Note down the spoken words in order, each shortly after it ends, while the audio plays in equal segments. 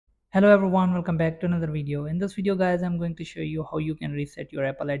Hello everyone, welcome back to another video. In this video guys, I'm going to show you how you can reset your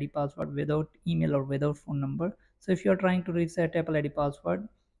Apple ID password without email or without phone number. So if you're trying to reset Apple ID password,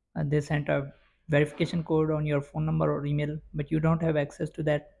 they sent a verification code on your phone number or email, but you don't have access to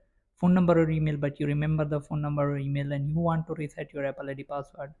that phone number or email, but you remember the phone number or email and you want to reset your Apple ID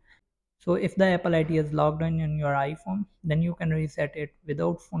password. So if the Apple ID is logged in on your iPhone, then you can reset it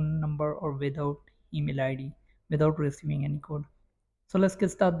without phone number or without email ID, without receiving any code. So let's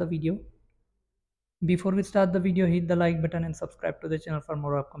get start the video. Before we start the video, hit the like button and subscribe to the channel for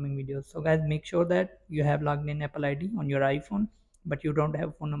more upcoming videos. So guys, make sure that you have logged in Apple ID on your iPhone, but you don't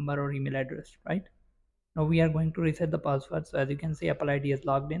have phone number or email address, right? Now we are going to reset the password. So as you can see, Apple ID is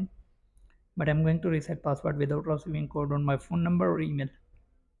logged in, but I'm going to reset password without receiving code on my phone number or email.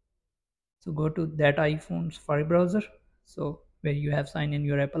 So go to that iPhone Safari browser. So where you have signed in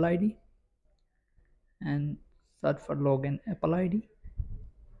your Apple ID and search for login Apple ID.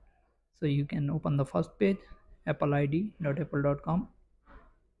 So you can open the first page, appleid.apple.com.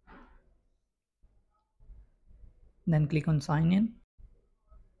 Then click on sign in.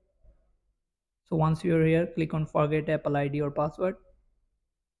 So once you're here, click on forget Apple ID or password.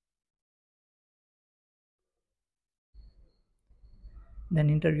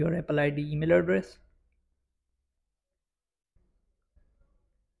 Then enter your Apple ID email address.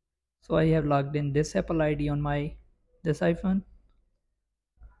 So I have logged in this Apple ID on my this iPhone.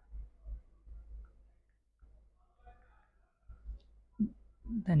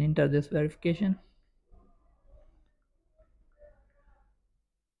 Then enter this verification.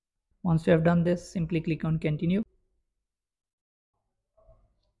 Once you have done this, simply click on continue.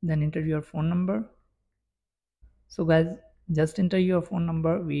 Then enter your phone number. So guys, just enter your phone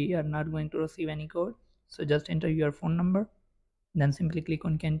number. We are not going to receive any code. So just enter your phone number. Then simply click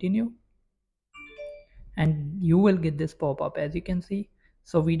on continue. And you will get this pop-up as you can see.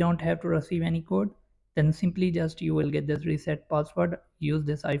 So we don't have to receive any code. Then simply just you will get this reset password. Use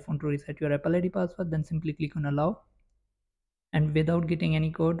this iPhone to reset your Apple ID password. Then simply click on allow. And without getting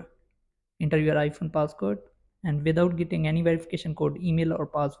any code, enter your iPhone passcode. And without getting any verification code, email or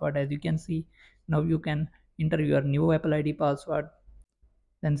password, as you can see, now you can enter your new Apple ID password.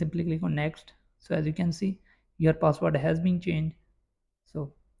 Then simply click on next. So as you can see, your password has been changed.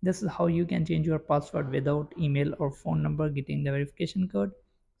 So this is how you can change your password without email or phone number getting the verification code.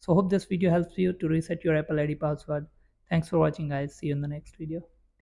 So hope this video helps you to reset your Apple ID password. Thanks for watching guys. See you in the next video.